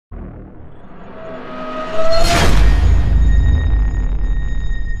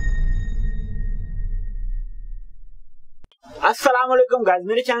अस्सलाम वालेकुम गाइस,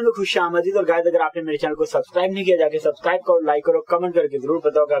 मेरे चैनल में खुश आमदीद। और गाइस अगर आपने मेरे चैनल को सब्सक्राइब नहीं किया जाके सब्सक्राइब करो, लाइक करो, कमेंट करके जरूर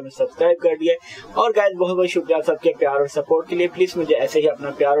बताओ कि आपने सब्सक्राइब कर दिया। और गाइस बहुत बहुत शुक्रिया सबके प्यार और सपोर्ट के लिए। प्लीज मुझे ऐसे ही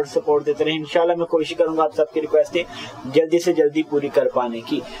अपना प्यार और सपोर्ट देते रहे। इंशाल्लाह मैं कोशिश करूंगा आप सबकी रिक्वेस्टें जल्दी से जल्दी पूरी कर पाने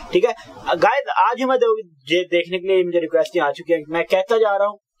की। ठीक है गाइस, आज मैं देखने के लिए मुझे रिक्वेस्टें आ चुकी है। मैं कहता जा रहा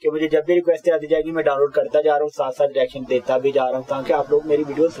हूँ कि मुझे जब भी रिक्वेस्ट आती जाएगी मैं डाउनलोड करता जा रहा हूँ, साथ साथ रिएक्शन देता भी जा रहा हूँ ताकि आप लोग मेरी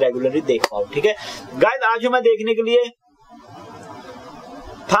वीडियोस रेगुलरली देख पाओ। ठीक है गाइस, आज मैं देखने के लिए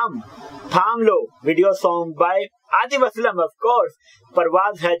थाम लो video song by Atif Aslam, of course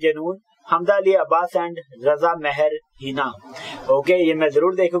परवाज है जुनून, Hamza Ali Abbas and Raza Mehar Hina. Okay, ये मैं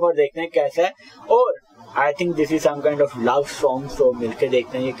जरूर देखूंगा और देखते हैं कैसा है। और I think this is some kind of love song, सो मिलके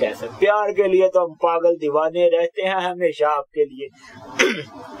देखते हैं ये कैसा है। प्यार के लिए तो हम पागल दीवाने रहते हैं हमेशा आपके लिए।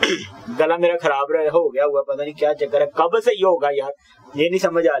 गला मेरा खराब हो गया हुआ, पता नहीं क्या चक्कर है, कब से ये होगा यार, ये नहीं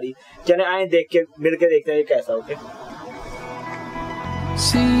समझ आ रही। चले आए देख के मिलके देखते हैं ये कैसा। ओके,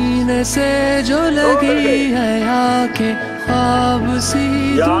 सीने से जो लगी है आके ख्वाब सी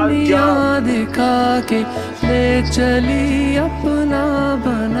दुनिया दिखा के ले चली अपना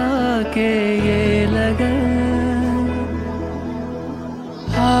बना के ये लगन,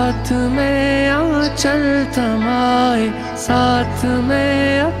 हाथ में आंचल थमाए साथ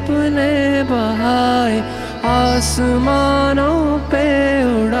में अपने बहाए, आसमानों पे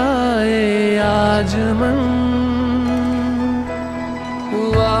उड़ाए आज मन,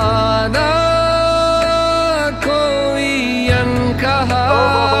 वादा कोई अनकहा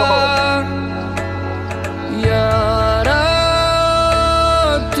यारा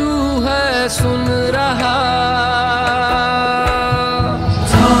तू है सुन रहा,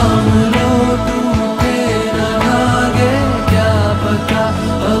 थाम लो टूटे न भागे, क्या पता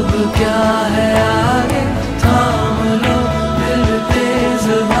अब क्या है आगे, थाम लो दिल तेज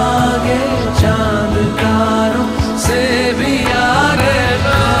भागे चांद तारों से भी आगे।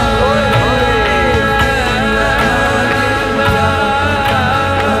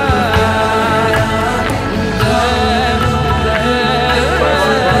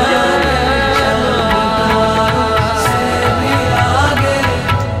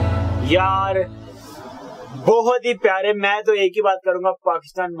 यार बहुत ही प्यारे, मैं तो एक ही बात करूंगा,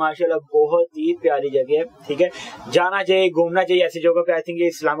 पाकिस्तान माशाल्लाह बहुत ही प्यारी जगह है। ठीक है, जाना चाहिए, घूमना चाहिए ऐसी जगह पे। आई थिंक ये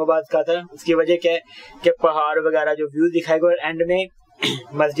इस्लामाबाद का था, उसकी वजह क्या है कि पहाड़ वगैरह जो व्यू दिखाए गए और एंड में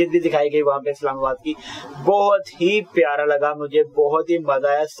मस्जिद भी दिखाई गई वहां पे इस्लामाबाद की। बहुत ही प्यारा लगा मुझे, बहुत ही मजा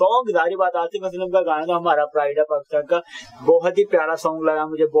आया। सॉन्ग जारी बात, आतिफ असलम का गाना तो हमारा प्राइड है पाकिस्तान का, बहुत ही प्यारा सॉन्ग लगा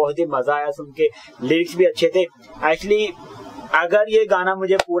मुझे, बहुत ही मजा आया सुन के। लिरिक्स भी अच्छे थे। एक्चुअली अगर ये गाना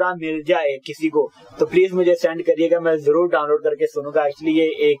मुझे पूरा मिल जाए किसी को तो प्लीज मुझे सेंड करिएगा, मैं जरूर डाउनलोड करके सुनूंगा। एक्चुअली ये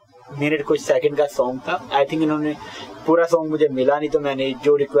 1 मिनट कुछ सेकंड का सॉन्ग था। आई थिंक इन्होंने पूरा सॉन्ग मुझे मिला नहीं, तो मैंने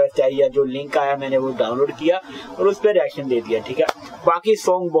जो रिक्वेस्ट आई या जो लिंक आया मैंने वो डाउनलोड किया और उस पर रिएक्शन दे दिया। ठीक है, बाकी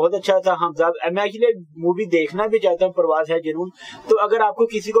सॉन्ग बहुत अच्छा था। हमजा, मैं एक्चुअली मूवी देखना भी चाहता हूँ, परवाज है जुनून। तो अगर आपको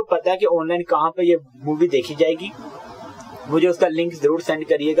किसी को पता है कि ऑनलाइन कहाँ पे ये मूवी देखी जाएगी, मुझे उसका लिंक जरूर सेंड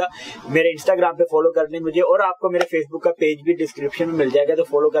करिएगा। मेरे इंस्टाग्राम पे फॉलो करने मुझे, और आपको मेरे फेसबुक का पेज भी डिस्क्रिप्शन में मिल जाएगा, तो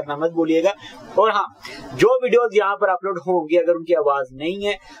फॉलो करना मत भूलिएगा। और हाँ, जो वीडियोस यहाँ पर अपलोड होंगी अगर उनकी आवाज नहीं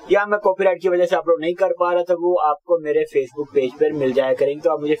है या मैं कॉपीराइट की वजह से अपलोड नहीं कर पा रहा था, वो आपको मेरे फेसबुक पेज पर मिल जाया करेंगे।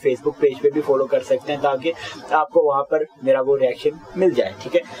 तो आप मुझे फेसबुक पेज पे भी फॉलो कर सकते हैं ताकि आपको वहां पर मेरा वो रिएक्शन मिल जाए।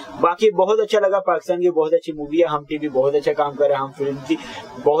 ठीक है, बाकी बहुत अच्छा लगा, पाकिस्तान की बहुत अच्छी मूवी है। हम टीवी बहुत अच्छा काम कर रहे हैं, हम फिल्म की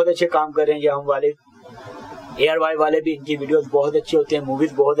बहुत अच्छे काम कर रहे हैं। ये हम वाले ARY वाले भी, इनकी वीडियोस बहुत अच्छी होती हैं,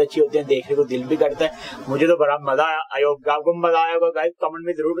 मूवीज बहुत अच्छी होती हैं, देखने को दिल भी करता है। मुझे तो बड़ा मजा आया। आई होप आपको मजा आया होगा गाइस, कमेंट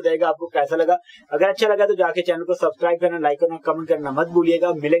में जरूर बताइएगा आपको कैसा लगा। अगर अच्छा लगा तो जाके चैनल को सब्सक्राइब करना, लाइक करना, कमेंट करना मत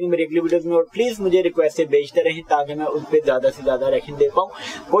भूलिएगा। मिलेंगे मेरी अगली वीडियोस में, और प्लीज मुझे रिक्वेस्ट से भेजते रहें ताकि मैं उन पर ज्यादा से ज्यादा रिएक्शन दे पाऊँ।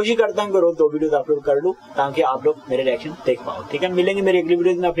 कोशिश करता हूँ कि रोज 2 वीडियोस अपलोड कर लूँ ताकि आप लोग मेरे रिएक्शन देख पाओ। ठीक है, मिलेंगे मेरी अगली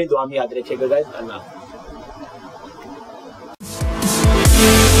वीडियोस में, अपनी दुआ में याद रखिएगा गाइस। अल्लाह।